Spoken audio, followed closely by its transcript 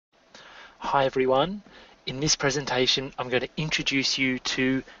Hi everyone. In this presentation I'm going to introduce you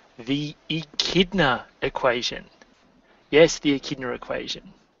to the Echidna equation. Yes, the Echidna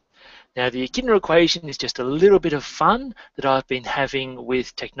equation. Now the Echidna equation is just a little bit of fun that I've been having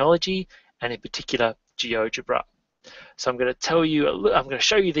with technology and in particular Geogebra. So I'm going to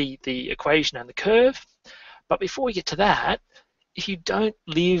show you the equation and the curve. But before we get to that, if you don't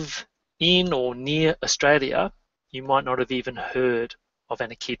live in or near Australia, you might not have even heard of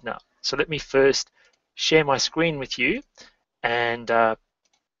an echidna. So let me first share my screen with you and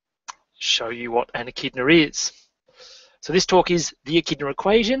show you what an echidna is. So this talk is the Echidna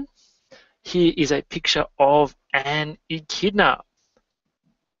equation. Here is a picture of an echidna.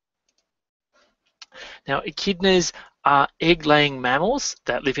 Now echidnas are egg-laying mammals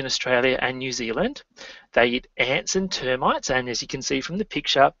that live in Australia and New Zealand. They eat ants and termites, and as you can see from the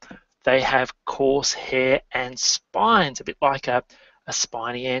picture, they have coarse hair and spines, a bit like a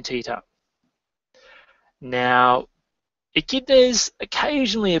spiny anteater. Now, echidnas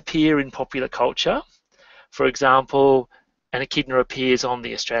occasionally appear in popular culture. For example, an echidna appears on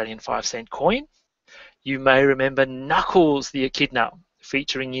the Australian 5-cent coin. You may remember Knuckles the echidna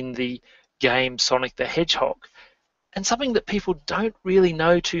featuring in the game Sonic the Hedgehog. And something that people don't really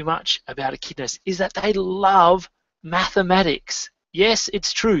know too much about echidnas is that they love mathematics. Yes,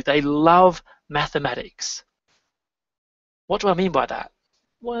 it's true, they love mathematics. What do I mean by that?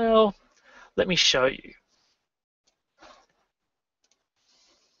 Well, let me show you.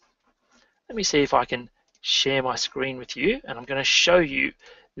 Let me see if I can share my screen with you, and I'm going to show you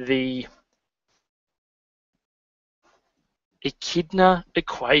the Echidna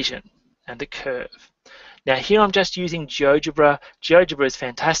equation and the curve. Now here I'm just using Geogebra. Geogebra is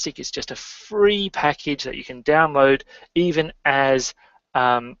fantastic. It's just a free package that you can download even as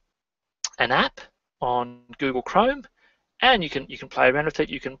an app on Google Chrome, and you can play around with it.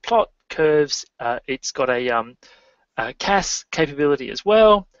 You can plot curves. It's got a CAS capability as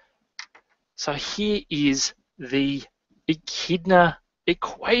well. So here is the Echidna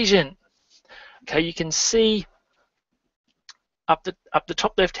equation. Okay, you can see up the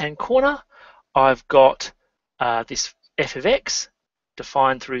top left-hand corner, I've got this f of x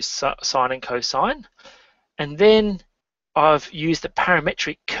defined through sine and cosine, and then I've used the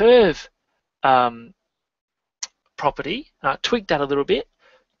parametric curve property, tweaked that a little bit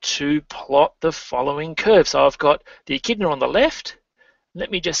to plot the following curve. So I've got the echidna on the left. Let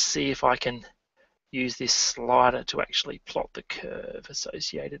me just see if I can use this slider to actually plot the curve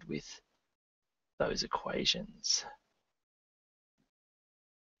associated with those equations.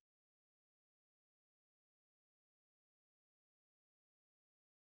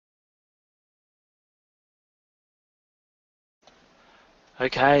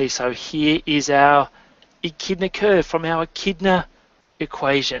 Okay, so here is our echidna curve from our echidna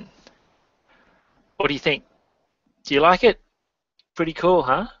equation. What do you think? Do you like it? Pretty cool,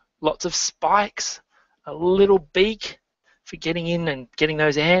 huh? Lots of spikes, a little beak for getting in and getting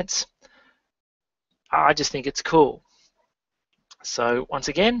those ants. I just think it's cool. So once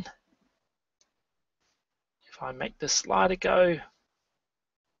again, if I make the slider go,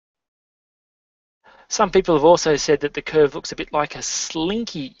 some people have also said that the curve looks a bit like a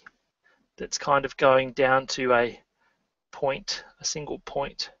slinky that's kind of going down to a point, a single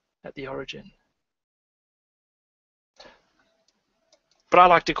point at the origin. But I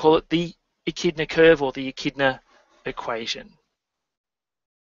like to call it the echidna curve or the echidna equation.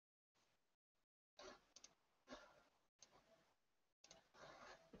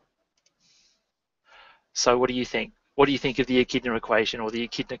 So what do you think? What do you think of the echidna equation or the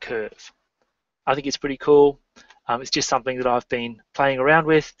echidna curve? I think it's pretty cool. It's just something that I've been playing around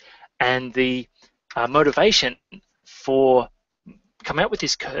with, and the motivation for coming out with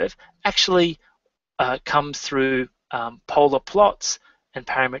this curve actually comes through polar plots and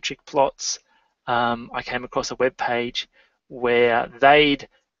parametric plots. I came across a web page where they'd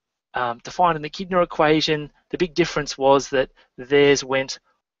defined an echidna equation. The big difference was that theirs went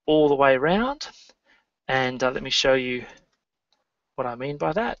all the way around, and let me show you what I mean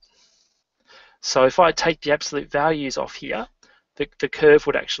by that. So if I take the absolute values off here, the curve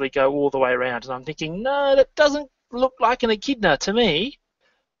would actually go all the way around, and I'm thinking, no, that doesn't look like an echidna to me.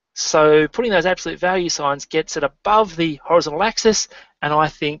 So putting those absolute value signs gets it above the horizontal axis, and I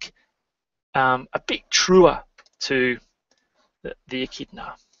think a bit truer to the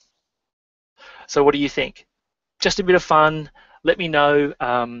echidna. So what do you think? Just a bit of fun. Let me know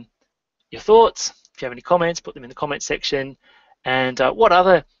your thoughts. If you have any comments, put them in the comment section. And what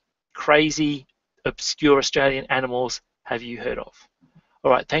other crazy, obscure Australian animals have you heard of?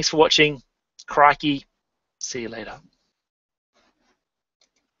 All right, thanks for watching. Crikey. See you later.